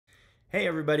Hey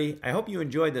everybody, I hope you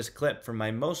enjoyed this clip from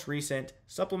my most recent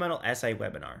supplemental essay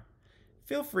webinar.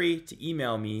 Feel free to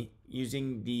email me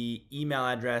using the email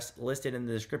address listed in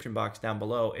the description box down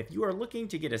below if you are looking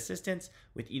to get assistance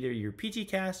with either your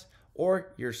PTCAS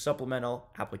or your supplemental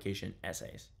application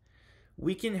essays.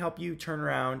 We can help you turn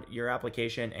around your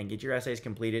application and get your essays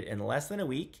completed in less than a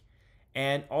week,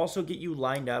 and also get you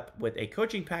lined up with a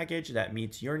coaching package that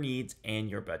meets your needs and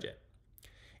your budget.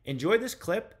 Enjoy this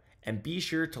clip and be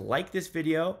sure to like this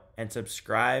video and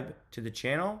subscribe to the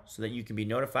channel so that you can be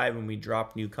notified when we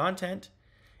drop new content,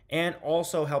 and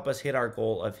also help us hit our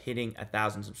goal of hitting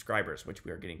 1,000 subscribers, which we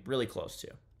are getting really close to.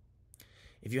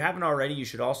 If you haven't already, you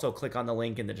should also click on the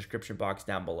link in the description box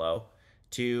down below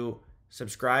to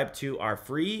subscribe to our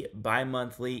free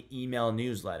bi-monthly email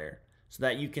newsletter so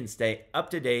that you can stay up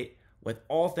to date with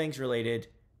all things related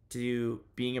to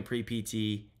being a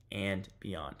pre-PT and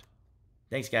beyond.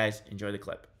 Thanks guys, enjoy the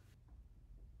clip.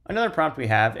 Another prompt we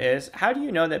have is, how do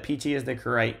you know that PT is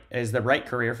the right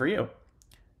career for you?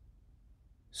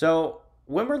 So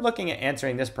when we're looking at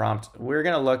answering this prompt, we're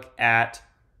going to look at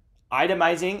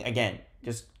itemizing. Again,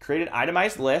 just create an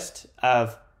itemized list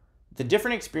of the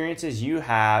different experiences you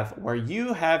have where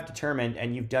you have determined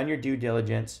and you've done your due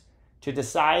diligence to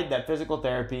decide that physical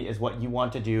therapy is what you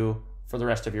want to do for the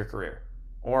rest of your career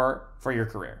or for your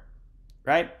career,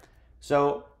 right?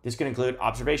 So this could include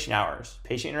observation hours,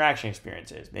 patient interaction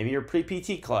experiences, maybe your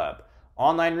pre-PT club,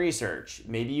 online research,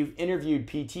 maybe you've interviewed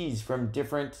PTs from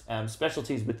different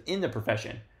specialties within the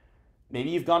profession.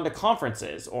 Maybe you've gone to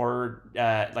conferences or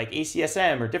like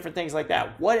ACSM or different things like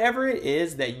that. Whatever it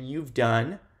is that you've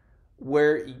done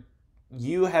where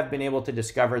you have been able to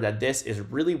discover that this is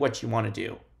really what you want to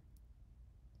do,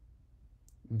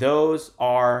 those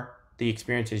are the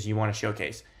experiences you want to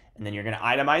showcase. And then you're going to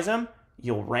itemize them.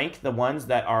 You'll rank the ones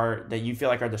that you feel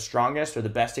like are the strongest or the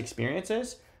best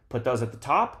experiences, put those at the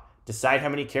top, decide how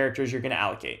many characters you're going to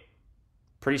allocate.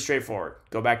 Pretty straightforward.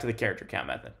 Go back to the character count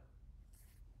method.